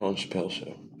on Chappelle's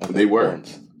show. They were.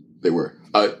 Once. They were.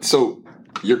 So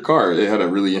your car, it had a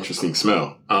really interesting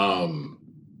smell.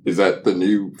 Is that the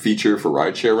new feature for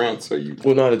rideshare rants?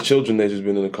 Well, no, the children, they've just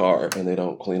been in the car and they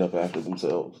don't clean up after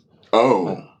themselves.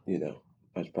 Oh.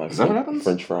 I probably Is that what happens?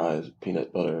 French fries,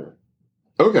 peanut butter.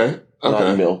 Okay.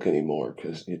 Not milk anymore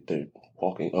because they're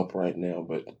walking upright now,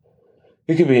 but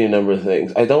it could be any number of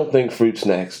things. I don't think fruit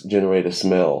snacks generate a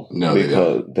smell. No,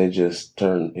 because they just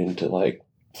turn into like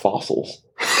fossils.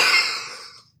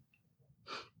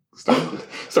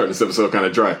 Starting this episode kind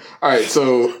of dry. All right,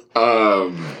 so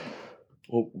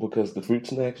well, because the fruit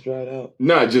snacks dried out.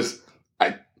 No,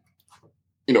 I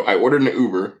ordered an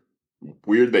Uber.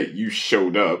 Weird that you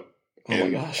showed up. Oh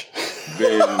my gosh.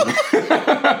 Then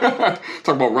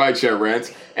talk about rideshare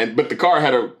rants, but the car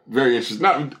had a very interesting.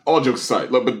 Not all jokes aside,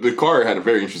 but the car had a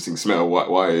very interesting smell.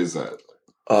 Why is that?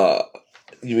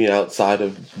 You mean outside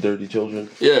of dirty children?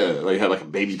 Yeah, like it had like a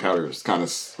baby powder kind of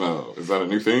smell. Is that a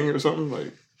new thing or something?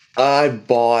 Like I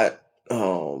bought.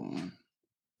 Well,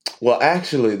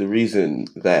 actually, the reason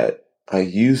that I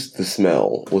used the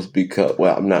smell was because.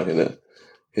 Well, I'm not gonna.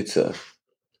 It's a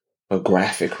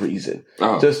graphic reason.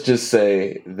 Oh. Just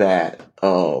say that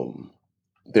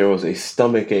there was a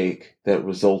stomach ache that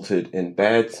resulted in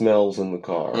bad smells in the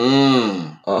car.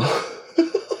 And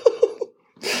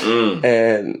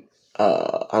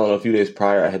I don't know, a few days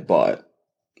prior I had bought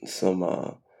some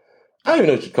I don't even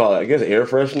know what you call it. I guess air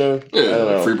freshener. Yeah, I don't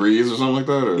know. Free Breeze or something like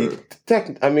that. Or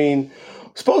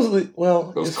Supposedly,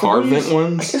 well, those car vent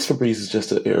ones. I guess Febreze is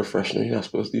just an air freshener. You're not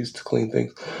supposed to use to clean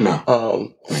things.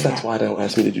 No. That's why they don't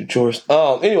ask me to do chores.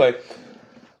 Anyway,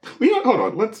 hold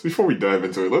on. Before we dive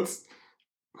into it,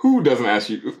 who doesn't ask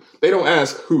you? They don't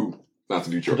ask who not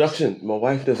to do chores. Production. My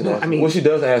wife doesn't ask me. Well, she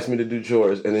does ask me to do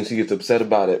chores, and then she gets upset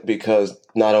about it because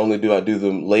not only do I do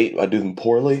them late, I do them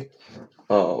poorly.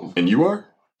 And you are?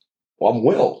 Well, I'm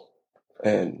Will,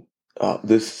 and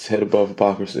this is Head Above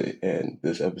Hypocrisy, and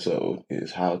this episode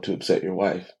is How to Upset Your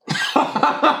Wife.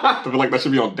 I feel like that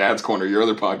should be on Dad's Corner, your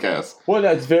other podcast. Well,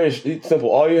 that's very simple.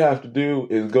 All you have to do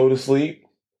is go to sleep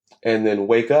and then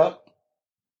wake up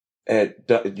and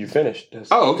you're finished.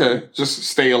 Okay. Just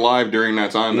stay alive during that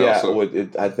time. Yeah,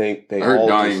 I think they I heard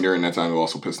dying during that time will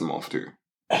also piss them off too.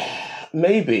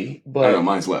 Maybe, but I know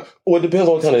mine's left. Well, it depends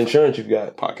on what kind of insurance you've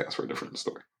got. Podcast for a different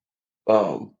story.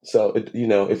 So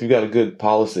if you've got a good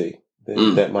policy,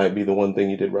 then that might be the one thing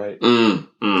you did right. And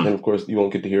of course, you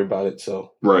won't get to hear about it.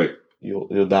 So right,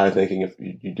 you'll die thinking if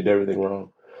you did everything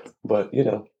wrong. But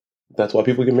that's why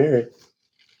people get married.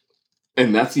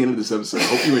 And that's the end of this episode.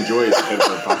 Hope you enjoyed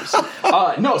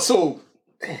it. So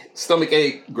stomach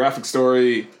ache, graphic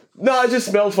story. No, it just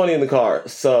smelled funny in the car.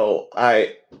 So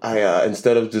I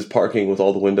instead of just parking with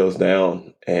all the windows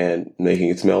down and making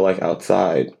it smell like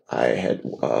outside, I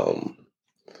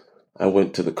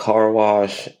went to the car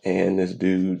wash, and this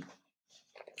dude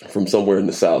from somewhere in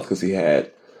the South, because he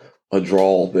had a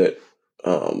drawl that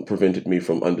prevented me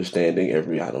from understanding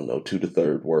every, 2 to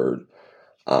 3rd word.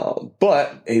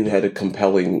 But he had a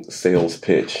compelling sales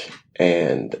pitch,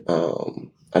 and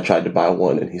I tried to buy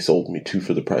one, and he sold me 2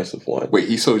 for the price of 1. Wait,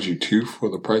 he sold you 2 for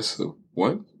the price of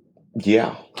 1?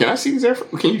 Yeah. Can I see these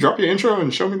Can you drop your intro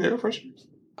and show me the air fresheners?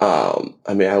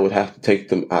 I would have to take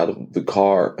them out of the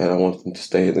car, and I want them to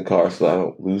stay in the car so I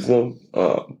don't lose them.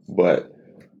 But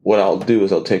what I'll do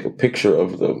is I'll take a picture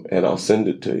of them and I'll send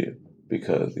it to you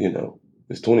because,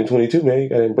 it's 2022, man. You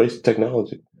got to embrace the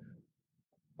technology.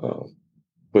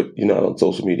 But you're not on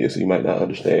social media, so you might not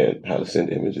understand how to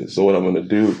send images. So what I'm going to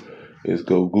do is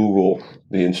go Google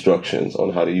the instructions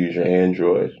on how to use your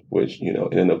Android, which, in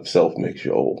and of itself makes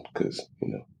you old because,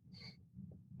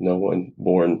 no one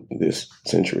born this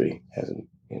century has an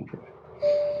Android.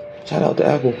 Shout out to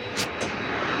Apple.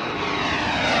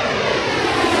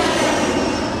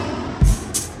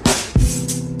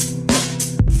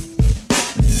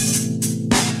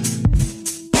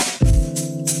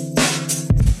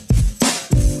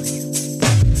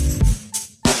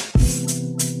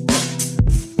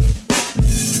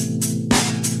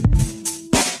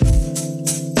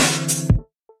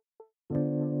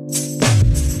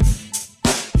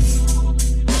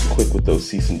 With those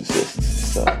cease and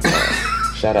desists. So,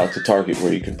 shout out to Target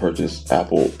where you can purchase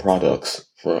Apple products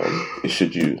from,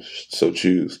 should you so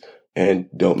choose. And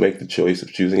don't make the choice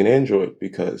of choosing an Android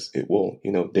because it will,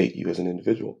 date you as an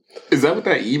individual. Is that what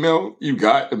that email you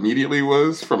got immediately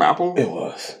was from Apple? It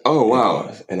was. Oh, wow. It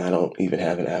was. And I don't even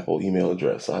have an Apple email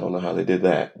address, so I don't know how they did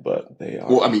that, but they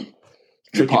are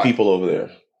tricky people over there.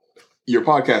 your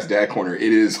podcast, Dad Corner, it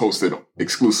is hosted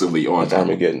exclusively on That's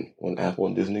Armageddon. When Apple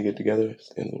and Disney get together, it's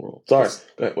the end of the world. Sorry.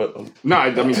 Go ahead, what, No,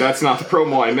 I mean, that's not the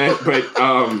promo I meant, but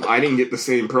I didn't get the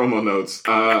same promo notes.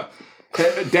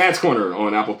 Dad's Corner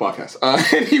on Apple Podcasts.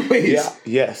 Anyways. Yeah,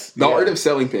 yes. The art of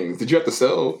selling things. Did you have to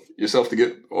sell yourself to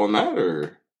get on that,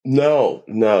 or? No,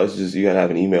 it's just you gotta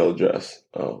have an email address.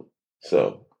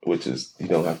 So, which is, you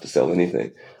don't have to sell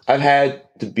anything. I've had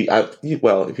to be, if you've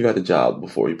had a job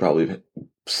before, you probably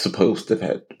supposed to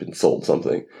have been sold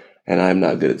something, and I'm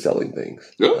not good at selling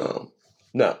things. Yeah.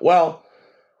 No, well,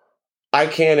 I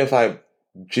can if I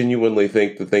genuinely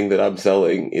think the thing that I'm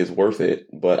selling is worth it,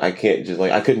 but I can't just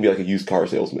I couldn't be like a used car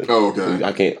salesman. Oh, okay.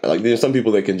 I can't, there's some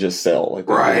people that can just sell,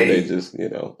 right. They just,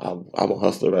 I'm a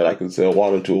hustler, right? I can sell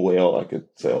water to a whale. I could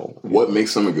sell. What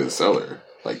makes them a good seller?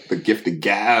 Like the gift of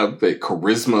gab, the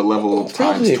charisma level times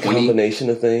probably 20? A combination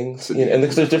of things. And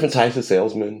because there's different types of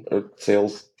salesmen or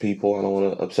salespeople. I don't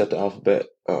want to upset the alphabet,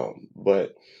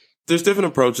 but there's different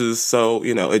approaches. So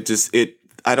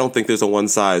I don't think there's a one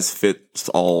size fits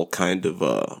all kind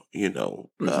of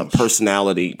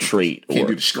personality trait. Can't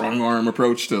do the strong arm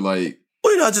approach to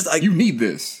you need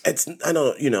this. It's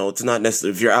it's not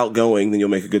necessary. If you're outgoing, then you'll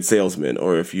make a good salesman,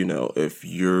 or if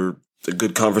you're a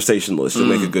good conversationalist, you'll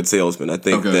make a good salesman. I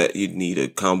think that you need a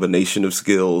combination of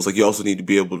skills. You also need to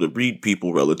be able to read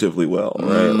people relatively well,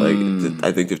 right?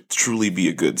 I think to truly be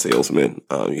a good salesman,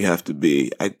 you have to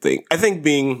be. I think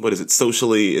being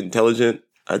socially intelligent.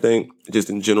 I think just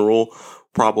in general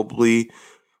probably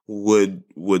would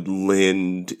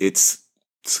lend its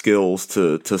skills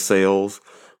to sales.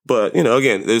 But,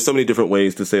 again, there's so many different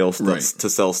ways to sell stuff, to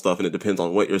sell stuff, and it depends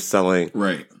on what you're selling.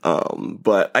 Right.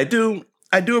 But I do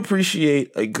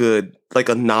appreciate a good,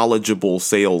 a knowledgeable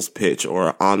sales pitch or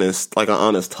an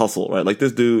honest hustle, right? Like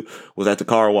this dude was at the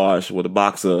car wash with a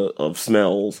box of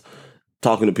smells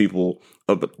talking to people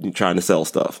trying to sell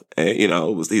stuff. And, it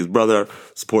was his brother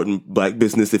supporting black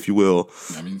business, if you will.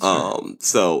 I mean, sure.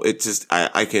 So it just,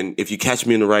 I can, if you catch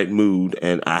me in the right mood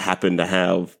and I happen to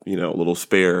have, a little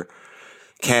spare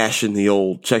cash in the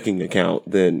old checking account,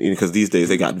 then, because these days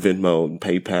they got Venmo and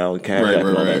PayPal and Cash App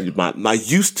and all that. My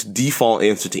used default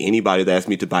answer to anybody that asked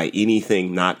me to buy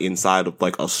anything not inside of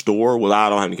a store was, I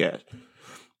don't have any cash.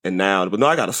 And now, but no,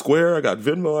 I got a Square, I got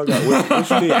Venmo, I got what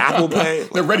you need, Apple Pay.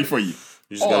 They're ready for you.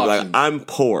 You just gotta be I'm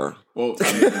poor. Well,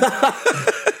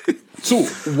 so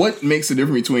what makes the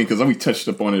difference between, because we touched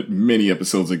upon it many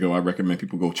episodes ago, I recommend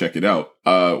people go check it out,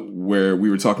 where we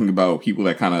were talking about people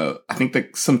that I think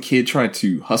that some kid tried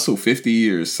to hustle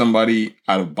 50 or somebody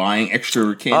out of buying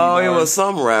extra candy bars. It was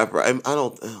some rapper. I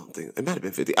don't think, it might have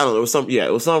been 50. I don't know.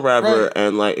 It was some rapper, right.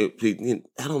 And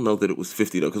I don't know that it was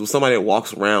 50 though, because it was somebody that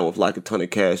walks around with a ton of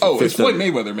cash. Oh, it's Floyd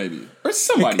Mayweather maybe. Or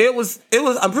somebody. It was,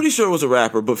 I'm pretty sure it was a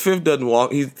rapper, but Fifth doesn't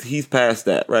walk, he's past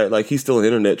that, right? He's still an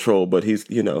internet troll, but he's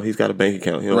got a bank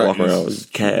account. He don't walk around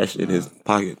with cash in his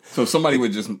pocket. So somebody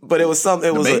would just. But it was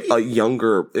a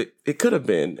younger. It could have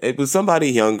been. It was somebody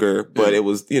younger, but it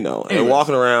was and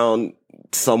walking around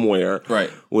somewhere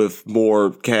with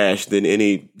more cash than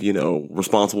any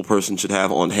responsible person should have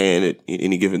on hand at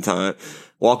any given time.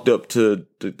 Walked up to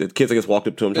the kids. I guess walked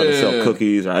up to him trying to sell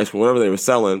cookies or ice cream, whatever they were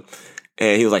selling,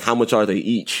 and he was like, "How much are they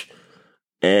each?"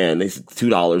 And they said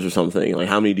 $2 or something.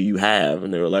 How many do you have?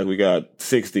 And they were like, we got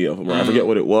 60 of them. Or I forget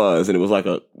what it was. And it was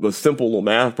a simple little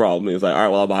math problem. It was like, all right,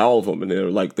 well, I'll buy all of them. And they were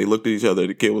like, they looked at each other.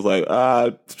 The kid was like,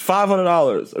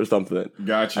 $500 or something.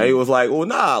 Gotcha. And he was like, well,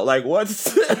 nah,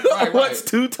 what's, what's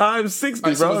 2 times 60,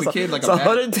 bro? So was the kid it's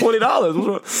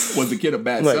 $120. Was the kid a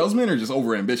bad salesman or just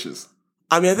overambitious?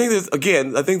 I mean, I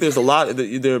think there's a lot,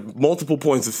 there are multiple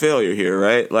points of failure here,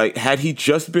 right? Had he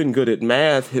just been good at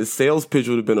math, his sales pitch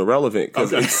would have been irrelevant.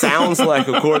 Because it sounds like,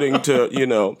 according to,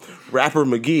 rapper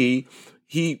McGee,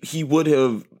 he would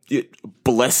have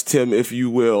blessed him, if you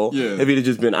will, if he'd have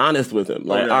just been honest with him.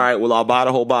 All right, well, I'll buy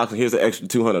the whole box and here's an extra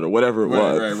 200 or whatever it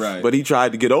was. Right. But he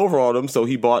tried to get over on him, so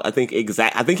he bought, I think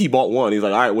he bought one. He's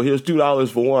like, all right, well, here's $2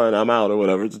 for one, I'm out or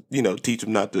whatever. Teach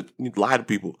him not to lie to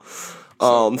people.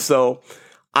 So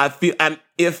I feel,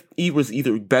 if he was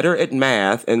either better at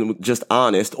math and just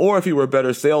honest, or if he were a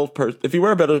better salesman,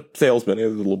 he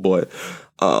was a little boy.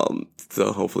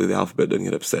 So hopefully the alphabet doesn't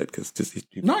get upset because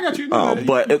no, I got you.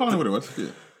 But you what it was. Yeah.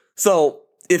 So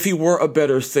if he were a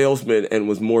better salesman and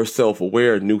was more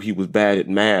self-aware, knew he was bad at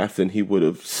math, then he would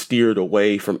have steered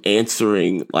away from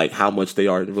answering like how much they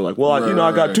are. They were like, well,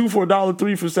 I got 2 for $1,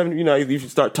 3 for 7. If you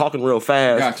start talking real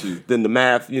fast, then the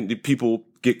math, people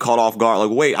get caught off guard.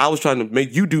 Like, wait, I was trying to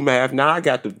make you do math. Now I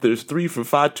got there's 3 for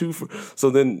 5, 2 for. So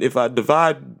then if I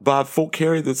divide by 4,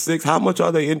 carry the 6, how much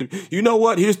are they? You know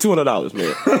what? Here's $200,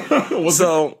 man. Was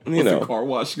the car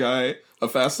wash guy a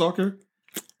fast talker?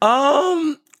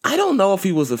 I don't know if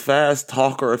he was a fast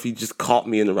talker or if he just caught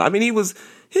me in the. I mean, he was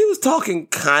talking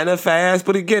kind of fast,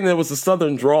 but again, there was a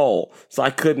southern drawl, so I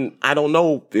don't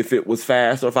know if it was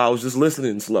fast or if I was just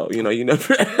listening slow. You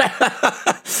never.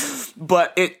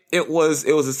 But it was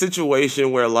a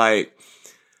situation where like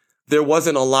there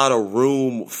wasn't a lot of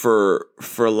room for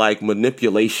like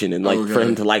manipulation and like for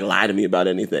him to like lie to me about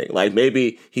anything. Like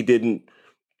maybe he didn't.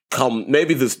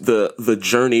 Maybe the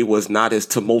journey was not as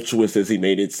tumultuous as he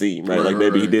made it seem, right? Like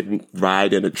maybe he didn't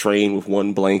ride in a train with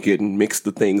one blanket and mix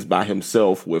the things by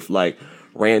himself with like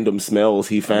random smells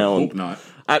he found. I hope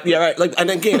not. Yeah, right. Like, and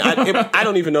again, I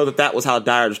don't even know that was how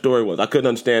dire the story was. I couldn't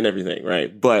understand everything,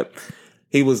 right? But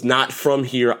he was not from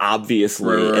here,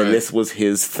 obviously, and this was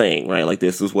his thing, right? Like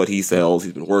this is what he sells.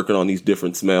 He's been working on these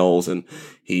different smells, and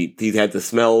he had the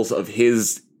smells of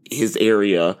his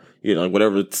area.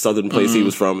 Whatever southern place he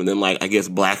was from. And then, like, I guess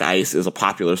black ice is a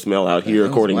popular smell out here,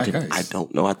 according to, I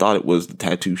don't know. I thought it was the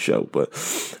tattoo show, but,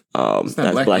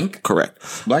 that's black ink? Correct.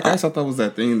 Black ice, I thought was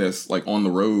that thing that's like on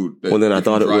the road. Well, then I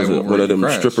thought it was one of them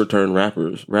stripper turned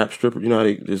rappers, rap stripper. You know how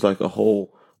there's like a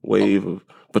whole wave of,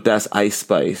 but that's Ice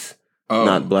Spice,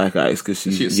 not black ice, cause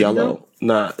she's yellow.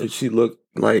 Nah, she looked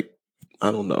like,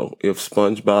 I don't know, if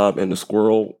SpongeBob and the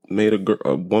squirrel made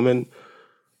a woman,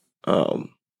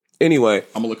 anyway,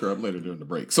 I'm gonna look her up later during the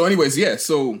break. So, anyways, yeah.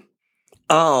 So,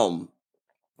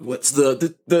 what's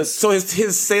so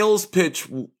his sales pitch?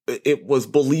 It was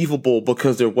believable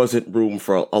because there wasn't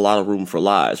a lot of room for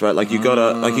lies, right? Like you get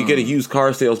a used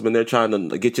car salesman, they're trying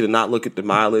to get you to not look at the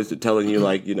mileage. They're telling you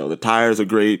like, the tires are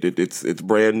great. It's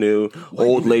brand new.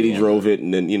 Old lady drove it,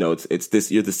 and then it's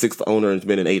this. You're the 6th owner and it's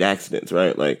been in 8 accidents,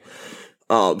 right? Like,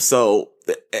 so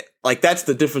like that's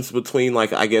the difference between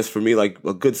like I guess for me like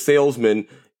a good salesman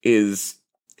is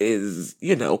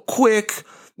quick,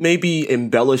 maybe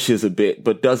embellishes a bit,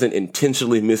 but doesn't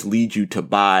intentionally mislead you to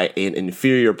buy an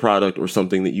inferior product or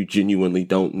something that you genuinely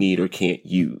don't need or can't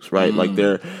use, right? Like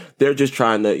they're just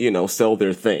trying to, sell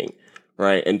their thing,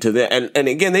 right? And and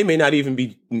again, they may not even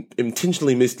be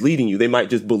intentionally misleading you. They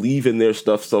might just believe in their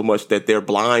stuff so much that they're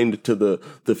blind to the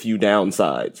few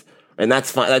downsides. And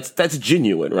that's fine. That's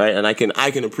genuine, right? And I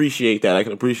can appreciate that. I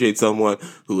can appreciate someone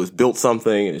who has built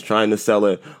something and is trying to sell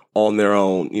it on their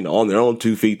own, on their own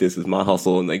 2 feet. This is my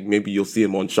hustle. And like maybe you'll see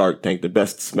him on Shark Tank, the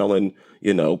best smelling,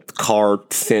 car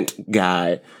scent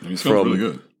guy from, really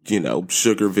good.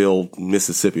 Sugarville,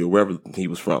 Mississippi, or wherever he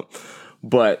was from.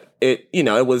 But it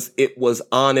was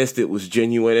honest. It was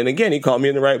genuine. And again, he caught me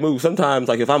in the right mood. Sometimes,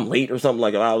 like if I'm late or something,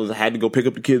 like if I had to go pick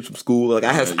up the kids from school, like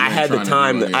I had the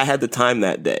time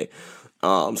that day.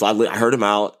 So I heard him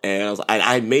out, and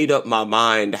I made up my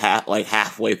mind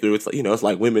halfway through. It's like, it's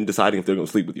like women deciding if they're going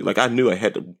to sleep with you. Like I knew I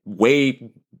had to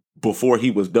way before he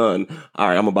was done. All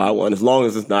right, I'm gonna buy one as long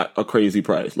as it's not a crazy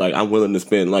price. Like I'm willing to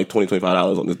spend like $20,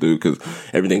 $25 on this dude because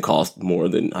everything costs more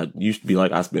than I used to be.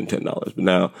 Like I spend $10, but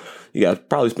now you got to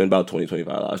probably spend about $20,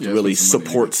 $25 to really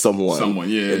support someone,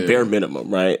 bare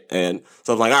minimum, right? And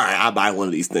so I was like, all right, I'll buy one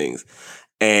of these things.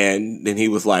 And then he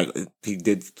was like, I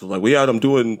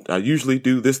usually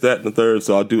do this, that, and the third.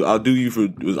 So I'll do you for,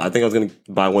 I think I was going to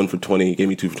buy one for 20. He gave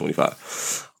me 2 for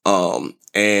 25.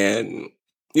 And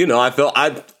I felt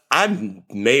I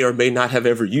may or may not have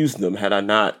ever used them had I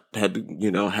not had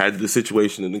the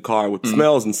situation in the car with the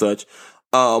smells and such.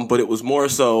 But it was more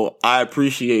so I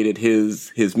appreciated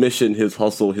his mission, his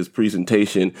hustle, his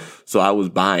presentation. So I was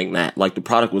buying that. Like the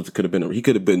product he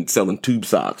could have been selling tube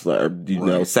socks or,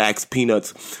 sacks,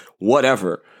 peanuts,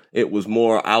 whatever. It was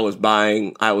more, I was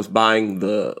buying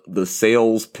the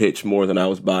sales pitch more than I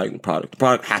was buying the product. The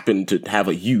product happened to have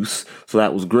a use. So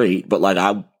that was great. But like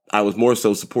I was more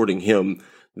so supporting him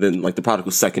than like the product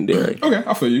was secondary. Okay,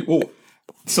 I feel you. Well,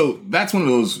 so that's one of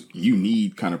those you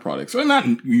need kind of products. Or not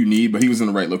you need, but he was in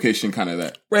the right location, kind of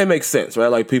that. Right, it makes sense, right?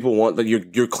 Like people want that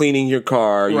you're cleaning your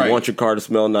car, you want your car to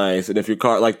smell nice, and if your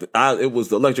car it was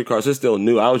the electric cars, it's still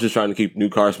new. I was just trying to keep new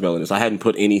car smelling. So I hadn't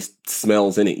put any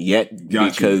smells in it yet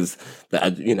because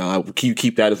you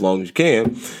keep that as long as you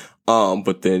can.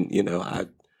 But then I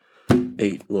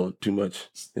ate a little too much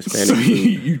Hispanic so food.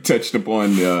 You touched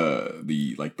upon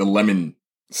the lemon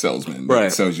salesman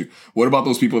that sells you. What about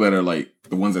those people that are like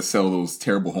the ones that sell those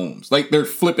terrible homes? Like they're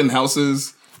flipping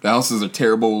houses The houses are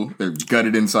terrible. They're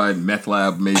gutted inside. Meth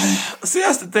lab, maybe. See,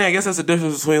 that's the thing. I guess that's the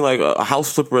difference between like a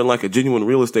house flipper and like a genuine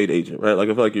real estate agent, right? Like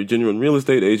I feel like your genuine real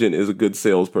estate agent is a good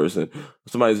salesperson.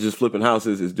 Somebody that's just flipping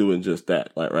houses is doing just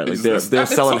that, like right? Like they're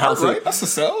selling houses. Right? That's a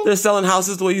sell. They're selling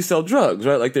houses the way you sell drugs,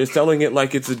 right? Like they're selling it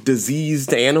like it's a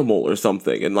diseased animal or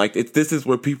something, and like this is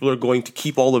where people are going to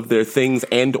keep all of their things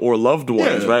and or loved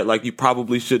ones, right? Like you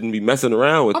probably shouldn't be messing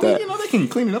around with that. I mean, they can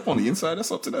clean it up on the inside.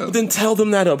 That's up to them. Then tell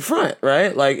them that up front,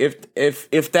 right? Like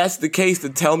if that's the case,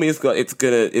 then tell me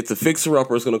it's a fixer up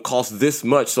or it's gonna cost this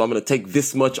much, so I'm gonna take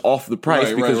this much off the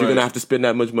price because you're gonna have to spend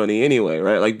that much money anyway,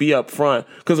 right? Like be up front,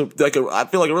 because like I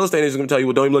feel like a real estate agent is gonna tell you,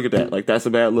 well, don't even look at that. Like that's a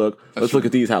bad look. Let's look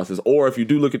at these houses. Or if you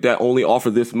do look at that, only offer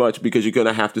this much because you're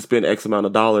gonna have to spend X amount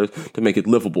of dollars to make it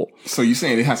livable. So you're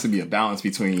saying it has to be a balance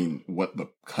between what the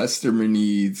customer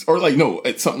needs, or like no,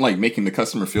 it's something like making the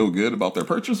customer feel good about their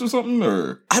purchase or something,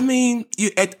 or I mean,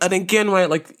 and again, right?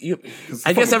 Like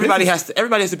I guess everybody has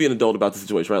to be an adult about the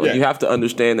situation, right? Like you have to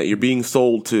understand that you're being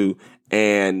sold to,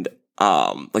 and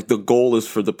like the goal is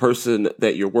for the person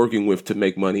that you're working with to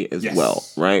make money as well,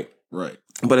 right? Right.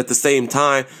 But at the same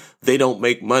time, they don't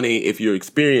make money if your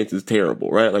experience is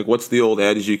terrible, right? Like what's the old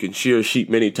adage? You can shear a sheep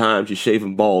many times, you shave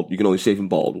him bald. You can only shave him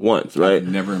bald once, right? I've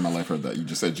never in my life heard that. You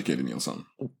just educated me on something.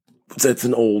 That's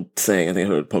an old saying. I think I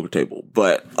heard at poker table,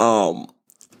 but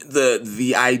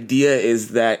the idea is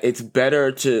that it's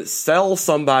better to sell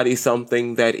somebody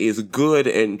something that is good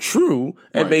and true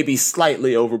and maybe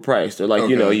slightly overpriced, or like,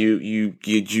 you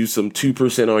get you some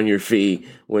 2% on your fee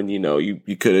when,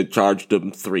 you could have charged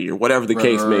them 3 or whatever the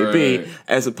case may be,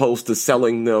 as opposed to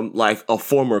selling them like a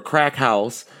former crack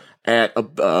house at a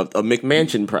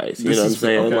McMansion price. You know what I'm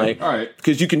saying? Okay. Like, all right,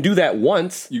 because you can do that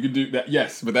once. You can do that,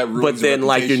 yes, but that ruins But then,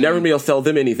 like, you're never gonna be able to sell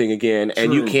them anything again,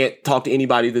 and you can't talk to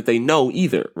anybody that they know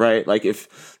either, right? Like,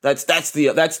 if that's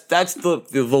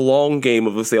the long game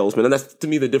of a salesman, and that's to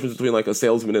me the difference between like a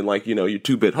salesman and like your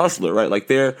 2-bit hustler, right? Like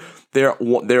they're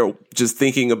just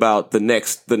thinking about the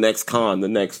next con, the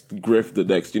next grift, the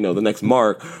next the next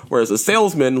mark. Whereas a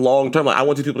salesman, long term, like I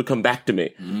want these people to come back to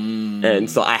me, and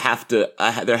so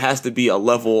there has to be a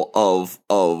level of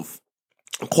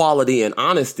quality and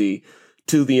honesty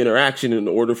to the interaction in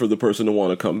order for the person to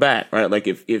want to come back, right? Like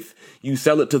if you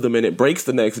sell it to them and it breaks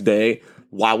the next day,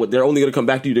 why would they're only going to come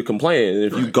back to you to complain? And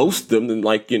if you ghost them, then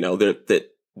like that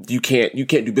you can't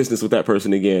do business with that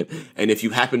person again. And if you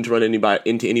happen to run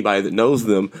into anybody that knows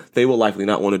them, they will likely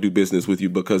not want to do business with you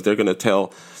because they're going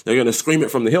to scream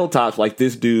it from the hilltops like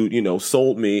this dude,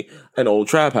 sold me an old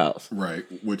trap house. Right.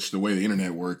 Which the way the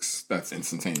internet works, that's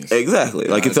instantaneous. Exactly.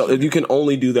 Like you can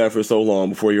only do that for so long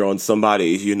before you're on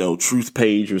somebody's, truth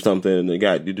page or something, and they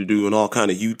got you doing all kind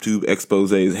of YouTube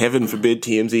exposés. Heaven forbid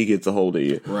TMZ gets a hold of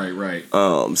you. Right.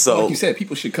 So like you said,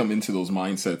 people should come into those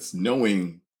mindsets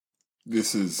knowing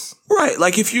this is right.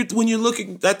 Like when you're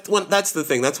looking, that's the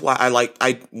thing. That's why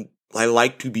I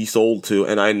like to be sold to,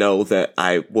 and I know that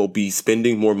I will be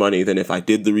spending more money than if I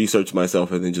did the research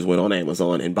myself and then just went on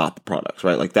Amazon and bought the products,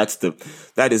 right? Like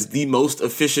that is the most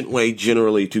efficient way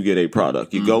generally to get a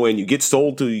product. You go in, you get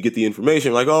sold to, you get the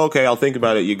information, like, oh, okay, I'll think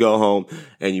about it. You go home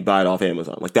and you buy it off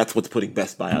Amazon. Like that's what's putting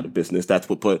Best Buy out of business. That's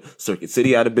what put Circuit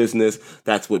City out of business.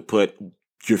 That's what put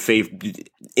your favorite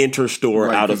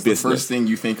Interstore out of business. The first thing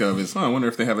you think of is, I wonder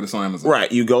if they have it on Amazon.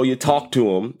 Right. You go, you talk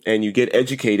to them, and you get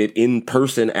educated in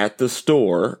person at the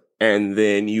store, and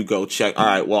then you go check, all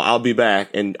right, well, I'll be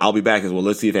back as well.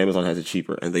 Let's see if Amazon has it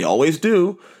cheaper. And they always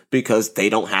do, because they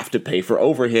don't have to pay for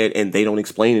overhead, and they don't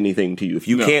explain anything to you. If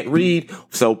you can't read,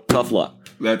 so tough luck.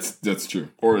 That's true.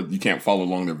 Or you can't follow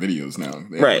along their videos now.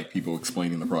 They have, like, people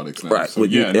explaining the products now. Right. So,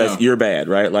 you're bad,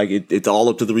 right? Like it's all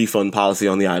up to the refund policy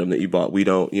on the item that you bought. We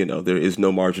don't, there is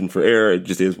no margin for error. It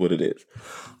just is what it is.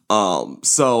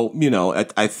 So,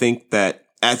 I think that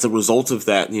as a result of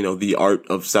that, the art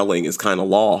of selling is kind of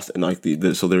lost. And like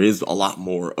so there is a lot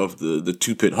more of the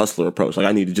 2-pit hustler approach. Like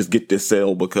I need to just get this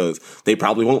sale because they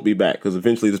probably won't be back, because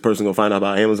eventually this person will find out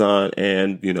about Amazon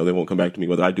and, they won't come back to me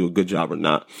whether I do a good job or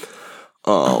not.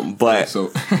 But so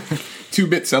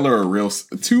 2-bit seller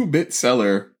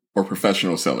or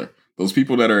professional seller, those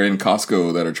people that are in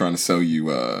Costco that are trying to sell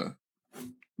you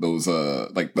those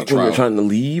like the when trial. They're trying to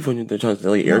leave, when they're trying to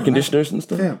sell air conditioners and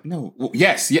stuff. Yeah, no, well,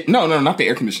 yes, yeah, no, not the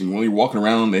air conditioning. When you're walking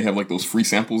around, they have like those free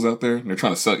samples out there, and they're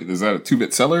trying to sell. Is that a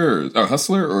 2-bit seller or a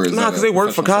hustler, or is because they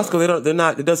work for Costco. They're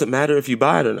not. It doesn't matter if you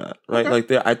buy it or not, right?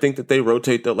 Okay. Like I think that they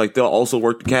rotate. They'll also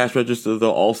work the cash register. They'll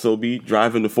also be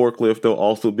driving the forklift. They'll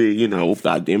also be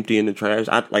emptying the trash.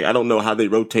 I don't know how they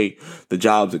rotate the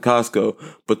jobs at Costco,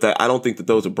 but I don't think that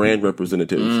those are brand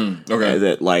representatives.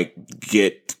 That like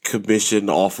get commission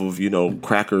off of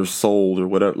crackers sold or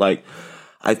whatever. Like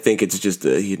I think it's just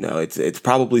it's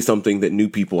probably something that new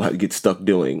people get stuck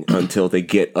doing until they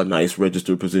get a nice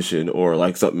registered position or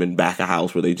like something in back of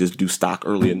house where they just do stock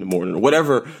early in the morning or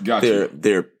whatever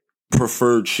their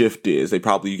preferred shift is.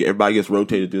 Everybody gets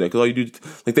rotated to that because all you do,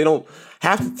 like, they don't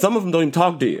have to, some of them don't even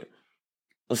talk to you.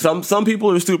 Some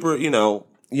people are super,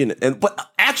 but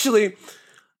actually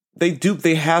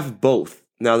they have both.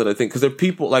 Now that I think, because they're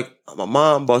people like my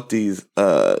mom bought these,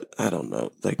 I don't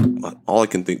know, like all I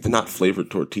can think, they're not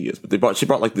flavored tortillas, but she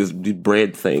brought like these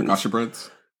bread things. Focaccia breads?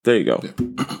 There you go. Yeah.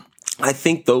 I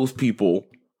think those people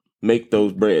make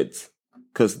those breads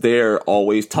because they're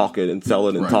always talking and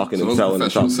selling and talking and selling.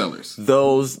 Professional sellers.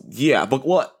 Those, but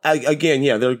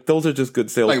those are just good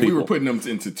salespeople. Like we were putting them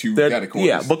into two categories.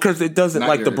 Yeah, because it doesn't,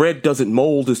 the bread doesn't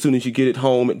mold as soon as you get it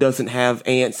home. It doesn't have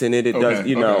ants in it. It does,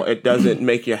 it doesn't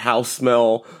make your house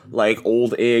smell like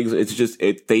old eggs. It's just,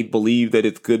 they believe that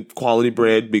it's good quality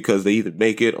bread because they either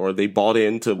make it or they bought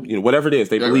into, whatever it is,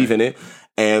 they believe in it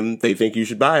and they think you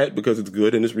should buy it because it's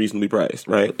good and it's reasonably priced,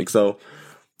 right? Like, so.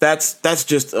 That's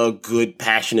just a good,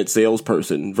 passionate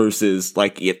salesperson versus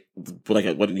what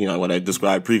I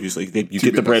described previously. You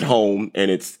get the bread home and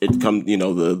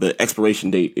the expiration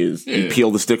date is, you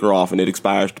peel the sticker off and it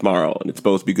expires tomorrow and it's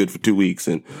supposed to be good for 2 weeks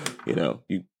and,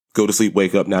 you go to sleep,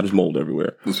 wake up, now there's mold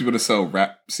everywhere. Those people that sell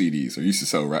rap CDs or used to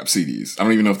sell rap CDs. I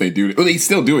don't even know if they do it. Well, they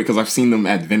still do it because I've seen them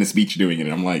at Venice Beach doing it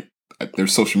and I'm like,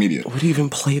 there's social media. What do you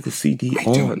even play the CD on? I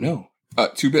don't know.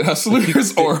 2-Bit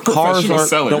Hustlers or professional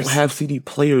sellers? Don't have CD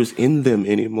players in them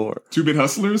anymore. 2-Bit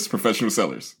Hustlers, professional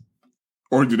sellers.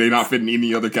 Or do they not fit in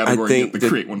any other category? I think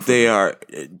create one for they them? Are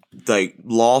like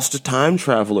lost time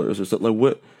travelers or something. Like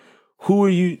what? Who are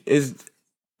you?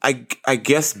 I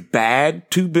guess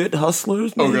bad 2-Bit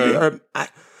Hustlers? Maybe? Okay.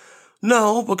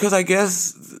 No, because I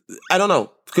guess I don't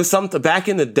know. Because back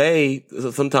in the day,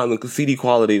 sometimes the CD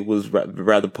quality was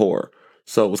rather poor.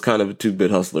 So it was kind of a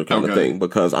 2-Bit Hustler kind of thing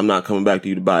because I'm not coming back to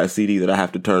you to buy a CD that I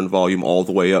have to turn volume all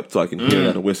the way up so I can hear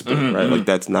that a whisper, right? Like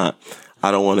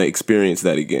I don't want to experience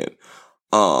that again.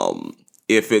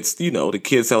 If it's, the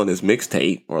kid selling his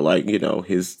mixtape or like, a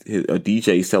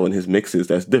DJ selling his mixes,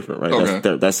 that's different, right?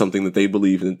 Okay. That's something that they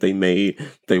believe that they made,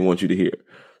 they want you to hear.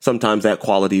 Sometimes that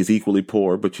quality is equally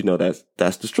poor, but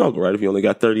that's the struggle, right? If you only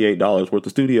got $38 worth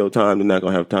of studio time, they're not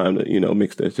going to have time to,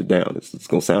 mix that shit down. It's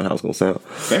going to sound how it's going to sound.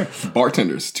 Fair.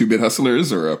 Bartenders, 2-Bit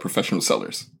Hustlers or professional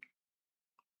sellers?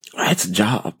 It's a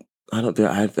job. I think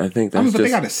that's but they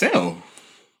got to sell.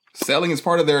 Selling is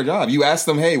part of their job. You ask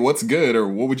them, hey, what's good or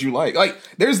what would you like? Like,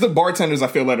 there's the bartenders I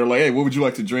feel that are like, hey, what would you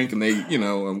like to drink? And they,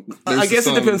 I guess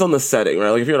it depends on the setting, right?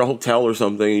 Like if you're at a hotel or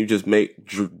something and you just make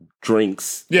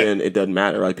drinks, then it doesn't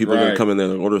matter, right? People are going to come in there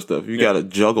and order stuff. You got to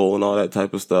juggle and all that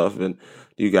type of stuff. And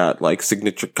you got like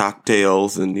signature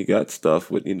cocktails and you got stuff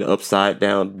with, upside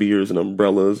down beers and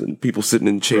umbrellas and people sitting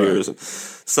in chairs. Right.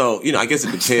 So, I guess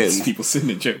it depends. People sitting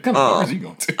in chairs. What kind of bars are you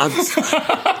going to?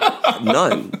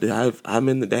 None. I'm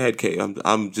in the dad cave.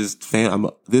 I'm just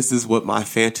this is what my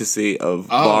fantasy of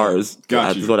bars,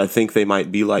 is what I think they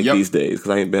might be like these days.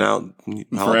 Cause I ain't been out.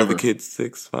 How old are the kids?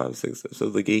 6, 5, 6, so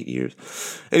like 8 years.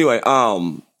 Anyway,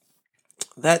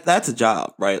 that's a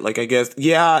job, right? Like, I guess,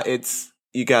 it's,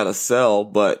 you gotta sell,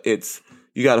 but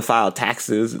you gotta file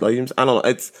taxes. Like, I don't know.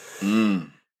 It's,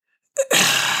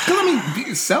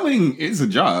 selling is a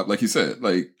job, like you said.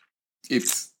 Like,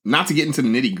 it's not to get into the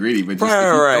nitty gritty, but just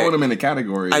throw them in a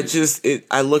category. I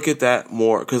look at that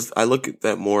more because I look at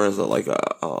that more as a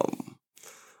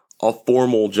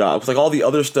formal job. It's like all the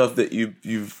other stuff that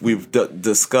we've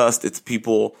discussed. It's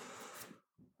people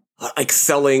like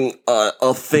selling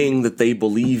a thing that they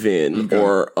believe in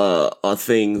or a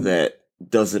thing that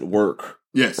doesn't work.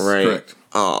 Yes, right. Correct.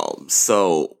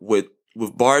 So with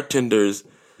bartenders,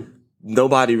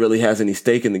 nobody really has any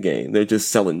stake in the game. They're just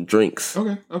selling drinks.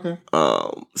 Okay.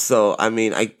 So I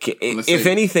mean, if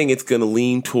anything, it's going to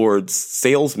lean towards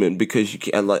salesmen because you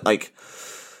can like.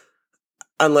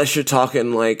 Unless you're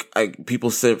talking like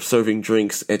people serving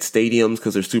drinks at stadiums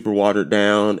because they're super watered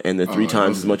down and they're 3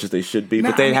 times as much as they should be,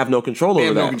 but they have no control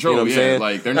over that. No control, you know what I'm saying?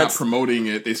 Like they're not promoting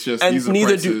it. It's just these are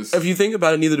neither prices. if you think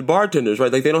about it, neither do bartenders,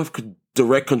 right? Like they don't have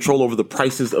direct control over the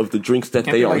prices of the drinks that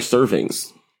they are serving.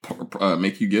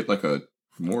 Make you get like a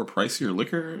more pricier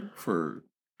liquor for.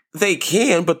 They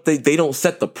can, but they don't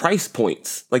set the price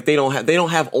points. Like they don't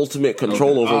have ultimate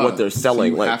control over what they're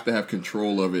selling. So you have to have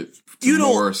control of it. You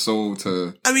don't.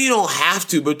 I mean, you don't have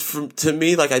to, but to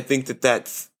me, like I think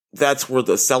that's where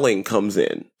the selling comes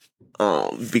in,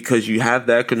 because you have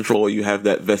that control, you have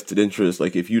that vested interest.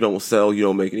 Like if you don't sell, you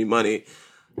don't make any money.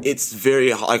 It's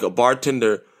very like a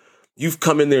bartender. you've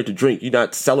come in there to drink. You're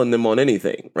not selling them on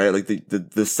anything, right? Like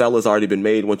the sell has already been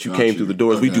made once you came through the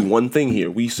doors. Okay. We do one thing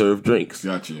here. We serve drinks.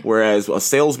 Gotcha. Whereas a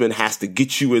salesman has to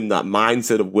get you in that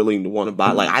mindset of willing to want to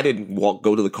buy. Like I didn't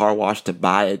go to the car wash to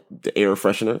buy the air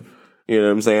freshener. You know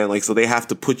what I'm saying? Like, so they have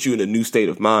to put you in a new state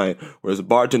of mind. Whereas a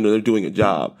bartender, they're doing a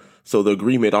job. So the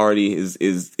agreement already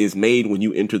is made when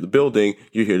you enter the building.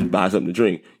 You're here to buy something to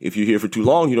drink. If you're here for too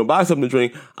long, you don't buy something to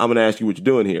drink, I'm going to ask you what you're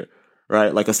doing here.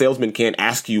 Right? Like a salesman can't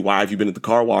ask you why have you been at the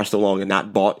car wash so long and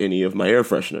not bought any of my air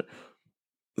freshener.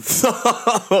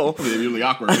 So yeah, really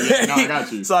awkward. Yeah, no, I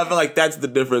got you. So I feel like that's the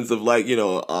difference of like, you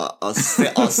know, a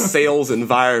sales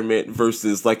environment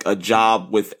versus like a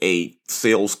job with a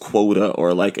sales quota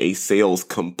or like a sales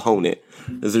component.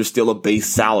 Is there still a base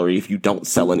salary if you don't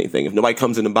sell anything? If nobody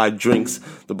comes in to buy drinks,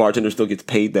 the bartender still gets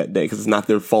paid that day because it's not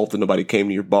their fault that nobody came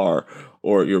to your bar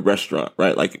or your restaurant,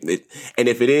 right? Like, and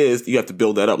if it is, you have to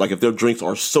build that up. Like, if their drinks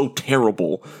are so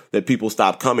terrible that people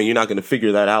stop coming, you're not going to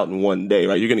figure that out in one day,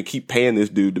 right? You're going to keep paying this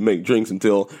dude to make drinks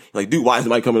until, like, dude, why is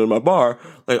somebody coming to my bar?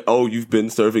 Like, oh, you've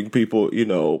been serving people, you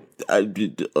know,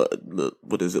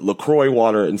 what is it, LaCroix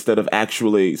water instead of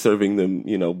actually serving them,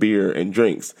 you know, beer and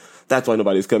drinks. That's why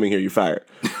nobody's coming here. You're fired.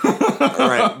 All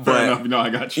right, but enough. No, I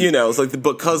got you. You know, it's like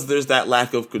because there's that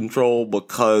lack of control,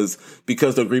 because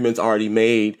the agreement's already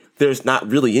made. There's not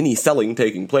really any selling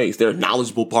taking place. There are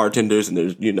knowledgeable bartenders, and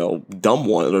there's, you know, dumb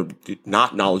ones or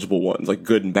not knowledgeable ones, like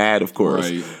good and bad, of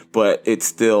course. Right. But it's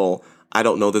still, I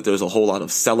don't know that there's a whole lot of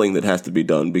selling that has to be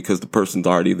done because the person's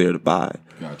already there to buy.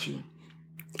 Got you.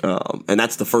 And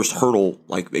that's the first hurdle,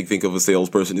 like they think of a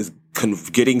salesperson, is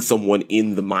getting someone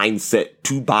in the mindset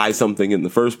to buy something in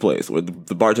the first place, where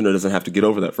the bartender doesn't have to get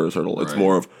over that first hurdle. It's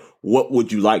more of, what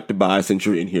would you like to buy since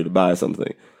you're in here to buy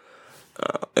something?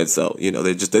 And so, you know,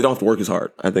 they don't have to work as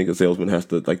hard. I think a salesman has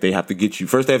to, like, they have to get you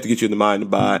in the mind to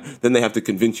buy. Then they have to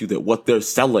convince you that what they're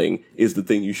selling is the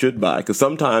thing you should buy. Because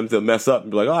sometimes they'll mess up and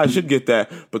be like, oh, I should get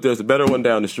that, but there's a better one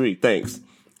down the street. Thanks.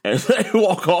 And they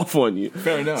walk off on you.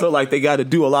 Fair enough. So like they got to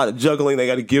do a lot of juggling. They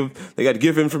got to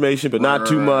give information, but not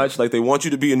too much. Like they want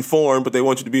you to be informed, but they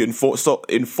want you to be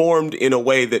informed in a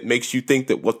way that makes you think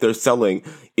that what they're selling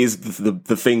is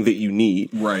the thing that you need.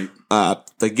 Right.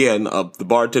 Again, the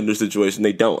bartender situation,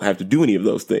 they don't have to do any of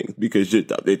those things because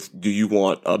it's, do you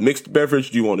want a mixed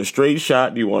beverage? Do you want a straight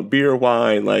shot? Do you want beer,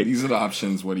 wine? Like, these are the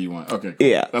options. What do you want? Okay. Cool.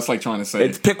 Yeah. That's like trying to say,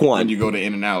 it's pick one. When you go to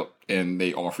In-N-Out and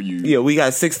they offer you. Yeah, we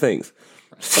got 6 things.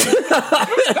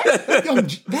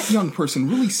 that young person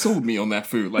really sold me on that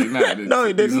food. Like, nah, no,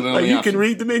 he didn't. Like, you can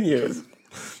read the menus.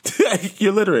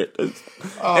 You're literate, and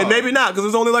maybe not because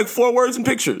there's only like 4 words and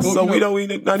pictures, well, so we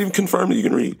not even confirm that you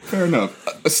can read. Fair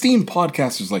enough. Esteemed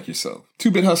podcasters like yourself,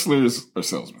 2-bit hustlers or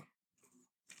salesmen?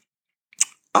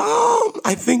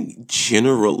 I think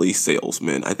generally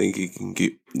salesmen. I think you can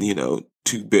get, you know,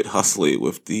 2-bit hustly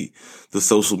with the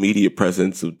social media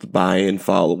presence of the buy-in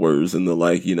followers and the,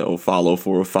 like, you know, follow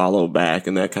for a follow back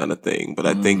and that kind of thing. But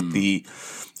I think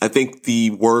the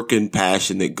work and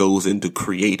passion that goes into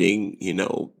creating, you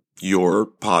know, your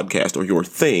podcast or your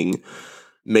thing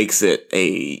makes it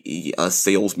a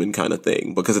salesman kind of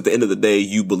thing, because at the end of the day,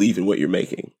 you believe in what you're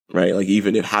making, right? Like,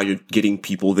 even if how you're getting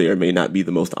people there may not be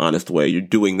the most honest way, you're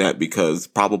doing that because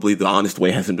probably the honest way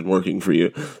hasn't been working for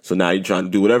you. So now you're trying to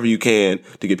do whatever you can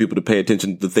to get people to pay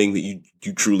attention to the thing that you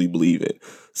truly believe in.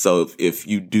 So if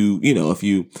you do, you know, as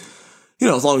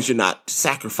long as you're not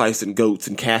sacrificing goats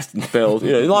and casting spells,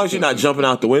 you know, as long as you're not jumping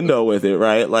out the window with it,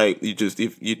 right? Like, you just,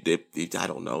 if I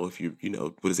don't know, if you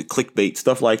know, what is it, clickbait,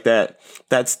 stuff like that.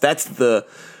 That's the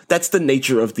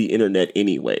nature of the internet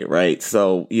anyway, right?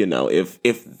 So, you know,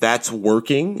 if that's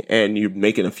working and you're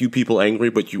making a few people angry,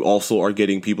 but you also are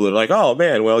getting people that are like, oh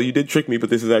man, well, you did trick me,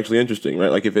 but this is actually interesting, right?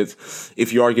 Like,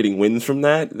 if you are getting wins from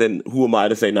that, then who am I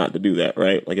to say not to do that,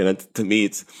 right? Like, and to me,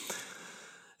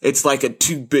 it's like a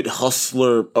 2-bit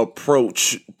hustler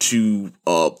approach to,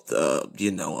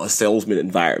 you know, a salesman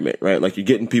environment, right? Like, you're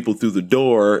getting people through the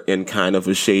door in kind of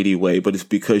a shady way, but it's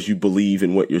because you believe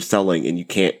in what you're selling and you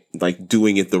can't, like,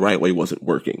 doing it the right way wasn't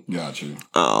working. Gotcha.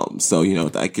 So, you know,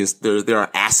 I guess there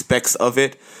are aspects of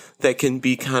it that can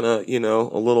be kind of, you know,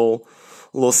 a little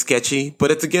sketchy, but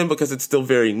it's, again, because it's still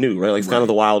very new, right? Like, it's kind of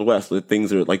the Wild West.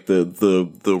 Things are like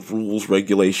the rules,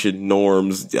 regulation,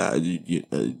 norms,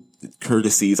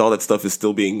 courtesies, all that stuff is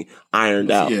still being ironed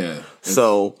out. Yeah.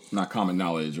 So not common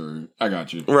knowledge, or I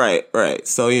got you. Right.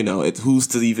 So, you know, it's who's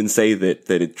to even say that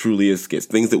it truly is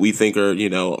things that we think are, you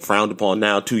know, frowned upon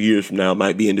now, 2 years from now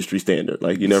might be industry standard.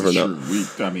 Like, you never know.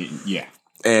 True. I mean, yeah.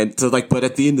 And so, like, but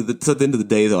at the end of the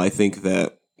day, though, I think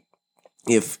that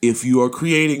if you are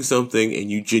creating something and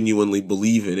you genuinely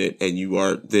believe in it and you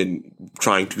are then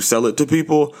trying to sell it to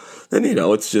people, then,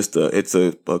 it's just it's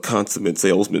a consummate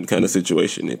salesman kind of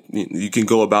situation. You can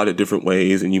go about it different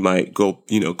ways, and you might go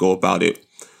about it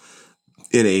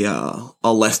in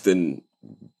a less than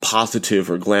positive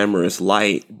or glamorous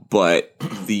light, but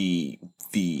the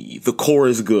core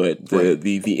is good.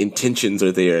 The intentions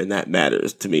are there, and that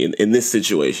matters to me in this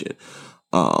situation.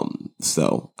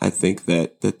 So I think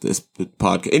that this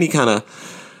podcast, any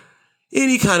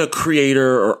kind of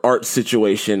creator or art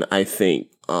situation, I think,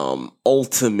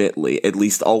 ultimately, at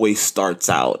least always starts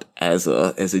out as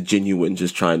a genuine,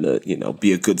 just trying to,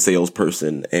 be a good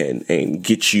salesperson and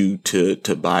get you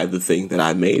to buy the thing that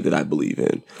I made that I believe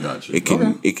in. Gotcha. It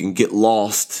can get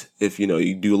lost if,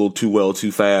 you do a little too well,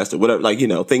 too fast or whatever,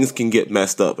 things can get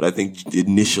messed up. But I think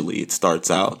initially it starts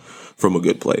out from a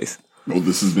good place. Well,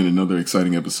 this has been another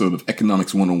exciting episode of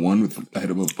Economics 101 with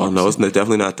Adebo. Oh, no, it's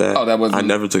definitely not that. Oh, that wasn't. I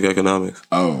never took economics.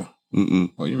 Oh.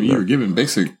 Mm-mm. Well, you were given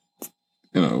basic,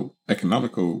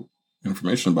 economical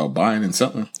information about buying and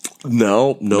selling.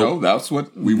 No, that's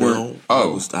what we were.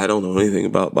 Oh, I don't know anything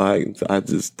about buying.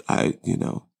 I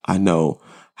know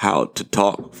how to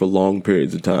talk for long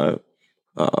periods of time.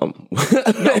 No,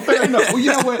 fair enough. Well,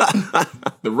 you know what?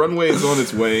 The runway is on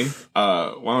its way.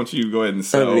 Why don't you go ahead and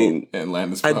sell and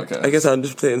land this podcast? I guess I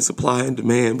understand supply and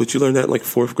demand, but you learned that in like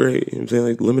fourth grade. You know what I'm saying?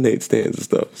 Like lemonade stands and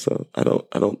stuff. So I don't,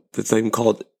 it's not even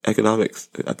called economics.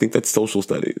 I think that's social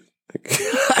studies.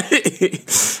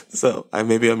 So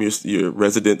maybe I'm your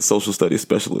resident social studies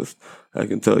specialist. I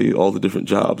can tell you all the different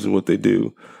jobs and what they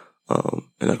do.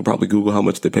 And I can probably Google how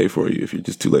much they pay for you if you're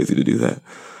just too lazy to do that.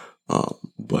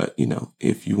 But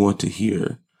if you want to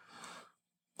hear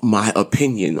my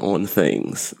opinion on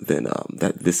things, then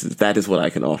that is what I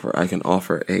can offer. I can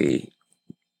offer a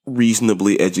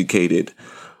reasonably educated,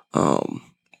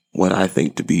 what I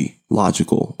think to be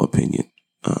logical opinion.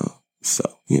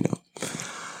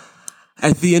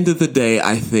 At the end of the day,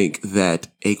 I think that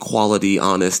a quality,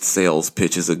 honest sales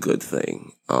pitch is a good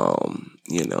thing.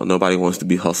 Nobody wants to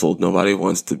be hustled. Nobody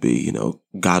wants to be,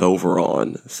 got over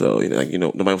on. So, nobody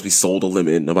wants to be sold a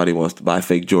lemon. Nobody wants to buy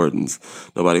fake Jordans.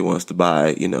 Nobody wants to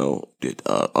buy,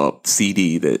 a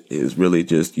CD that is really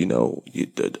just,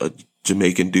 a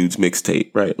Jamaican dude's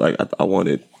mixtape, right? Like I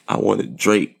wanted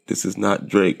Drake. This is not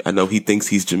Drake. I know he thinks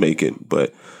he's Jamaican,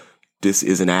 but this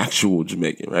is an actual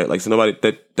Jamaican, right? Like, so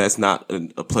that's not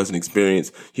a pleasant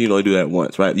experience. You can only do that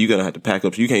once, right? You're going to have to pack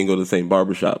up. You can't go to the same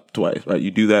barbershop twice, right?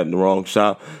 You do that in the wrong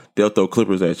shop, they'll throw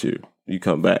clippers at you. You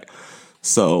come back.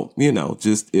 So,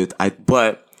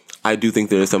 but I do think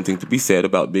there is something to be said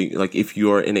about being, like, if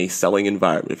you're in a selling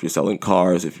environment, if you're selling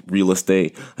cars, if real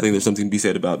estate, I think there's something to be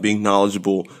said about being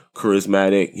knowledgeable,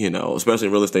 charismatic, especially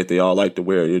in real estate, they all like to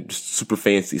wear just super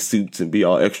fancy suits and be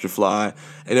all extra fly.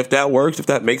 And if that works, if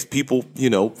that makes people,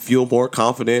 feel more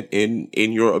confident in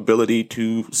your ability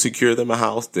to secure them a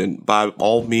house, then by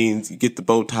all means, you get the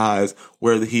bow ties,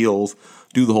 wear the heels,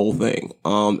 do the whole thing.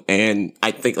 And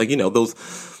I think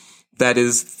that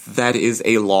is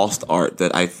a lost art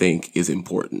that I think is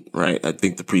important, right? I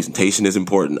think the presentation is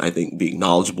important. I think being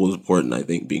knowledgeable is important. I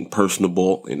think being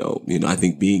personable, I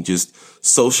think being just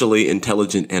socially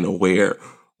intelligent and aware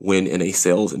when in a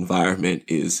sales environment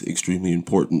is extremely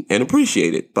important and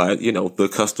appreciated by, the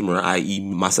customer, i.e.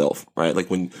 myself, right? Like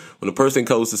when a person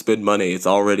goes to spend money, it's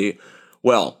already,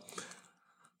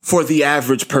 for the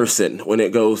average person, when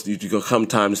it goes, you go come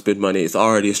time to spend money, it's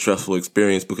already a stressful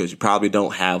experience because you probably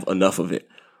don't have enough of it,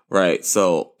 right?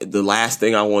 So the last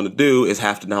thing I want to do is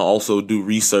have to now also do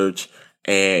research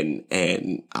and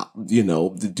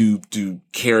do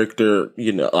character,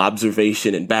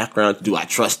 observation and background. Do I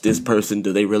trust this person?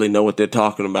 Do they really know what they're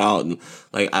talking about? And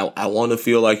like, I want to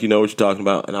feel like you know what you're talking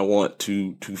about, and I want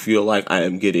to feel like I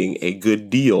am getting a good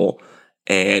deal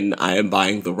and I am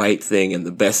buying the right thing and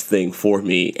the best thing for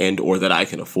me and or that I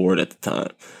can afford at the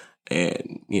time.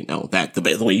 And, that the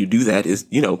best way you do that is,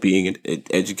 being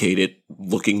educated,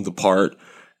 looking the part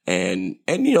and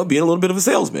being a little bit of a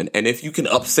salesman. And if you can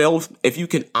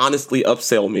honestly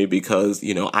upsell me because,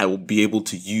 I will be able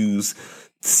to use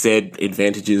said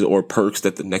advantages or perks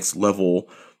that the next level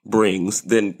brings,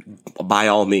 then by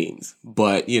all means.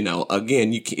 But,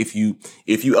 again, if you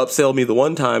upsell me the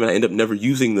one time and I end up never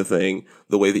using the thing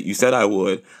the way that you said I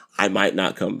would, I might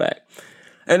not come back.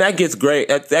 And that gets great.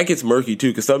 That gets murky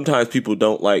too, because sometimes people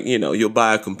don't you'll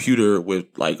buy a computer with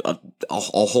like a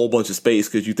whole bunch of space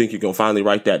because you think you're going to finally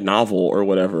write that novel or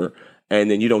whatever.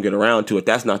 And then you don't get around to it.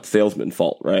 That's not the salesman's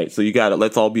fault, right? So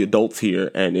let's all be adults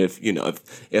here. And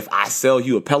if I sell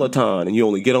you a Peloton and you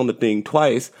only get on the thing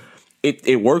twice,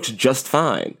 it works just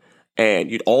fine.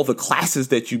 And all the classes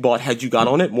that you bought, had you got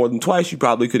on it more than twice, you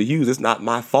probably could have used. It's not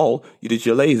my fault.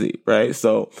 You're lazy, right?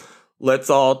 So let's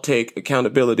all take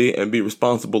accountability and be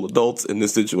responsible adults in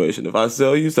this situation. If I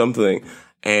sell you something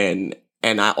and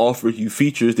I offer you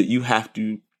features that you have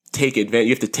to take advantage,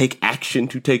 you have to take action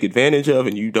to take advantage of,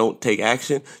 and you don't take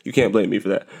action, you can't blame me for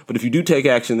that. But if you do take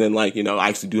action, then I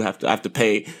actually do have to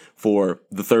pay for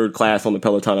the third class on the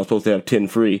Peloton. I was supposed to have 10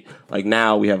 free.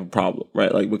 Now we have a problem,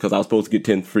 right? Because I was supposed to get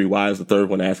 10 free. Why is the third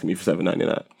one asking me for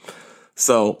 $7.99?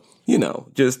 So,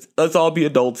 just let's all be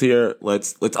adults here.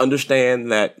 Let's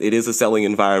understand that it is a selling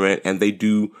environment, and they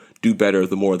do better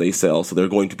the more they sell. So they're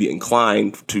going to be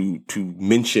inclined to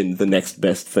mention the next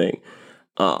best thing.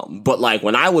 But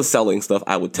when I was selling stuff,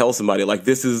 I would tell somebody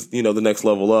this is, the next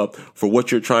level up for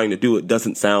what you're trying to do. It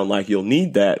doesn't sound like you'll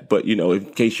need that, but in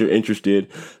case you're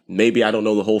interested, maybe I don't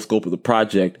know the whole scope of the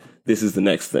project. This is the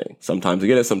next thing. Sometimes they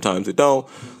get it, sometimes they don't.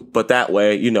 But that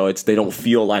way, they don't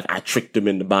feel like I tricked them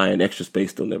into buying extra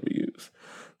space they'll never use.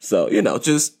 So,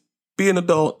 just be an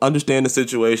adult, understand the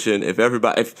situation. If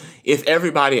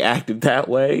everybody acted that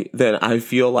way, then I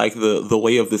feel like the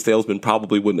way of the salesman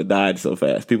probably wouldn't have died so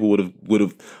fast. People would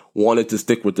have wanted to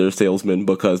stick with their salesman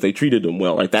because they treated them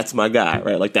well. Right? That's my guy,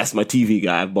 right? That's my TV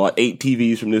guy. I bought 8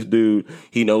 TVs from this dude.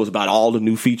 He knows about all the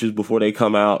new features before they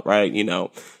come out, right?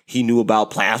 He knew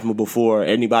about plasma before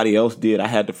anybody else did. I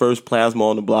had the first plasma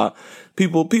on the block.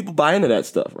 People buy into that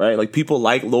stuff, right? People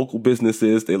like local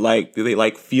businesses. They like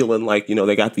feeling like,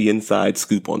 they got the inside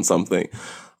scoop on something.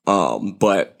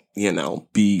 But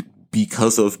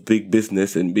because of big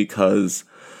business and because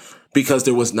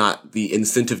there was not the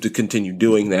incentive to continue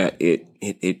doing that,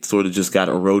 it sort of just got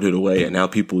eroded away, and now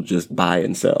people just buy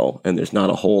and sell, and there's not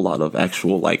a whole lot of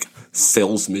actual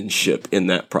salesmanship in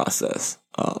that process.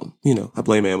 I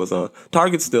blame Amazon.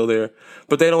 Target's still there,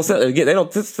 but they don't sell, again, they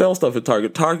don't sell stuff at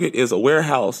Target. Target is a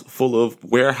warehouse full of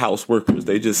warehouse workers.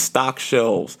 They just stock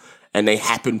shelves, and they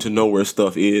happen to know where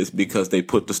stuff is because they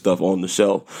put the stuff on the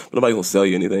shelf. But nobody's gonna sell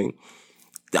you anything.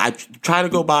 I try to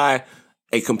go buy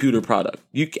a computer product.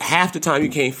 Half the time you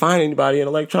can't find anybody in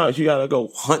electronics. You gotta go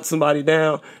hunt somebody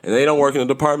down, and they don't work in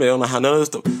the department. They don't know how none of this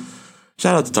stuff.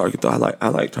 Shout out to Target though. I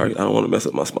like Target. I don't want to mess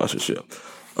up my sponsorship.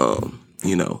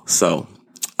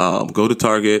 Go to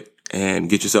Target and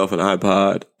get yourself an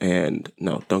iPod. And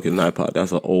no, don't get an iPod.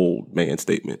 That's an old man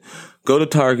statement. Go to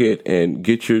Target and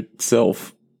get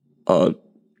yourself, God,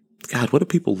 what do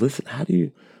people listen? How do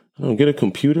you, get a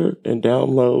computer and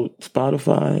download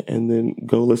Spotify and then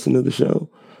go listen to the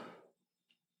show?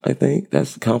 I think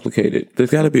that's complicated.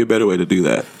 There's got to be a better way to do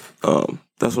that.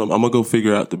 That's what I'm going to go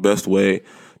figure out the best way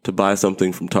to buy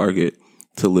something from Target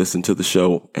to listen to the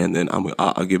show, and then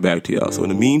I'll get back to y'all. So in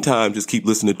the meantime, just keep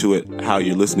listening to it how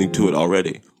you're listening to it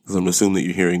already, because I'm assuming that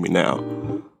you're hearing me now.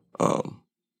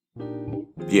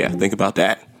 Yeah, think about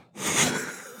that.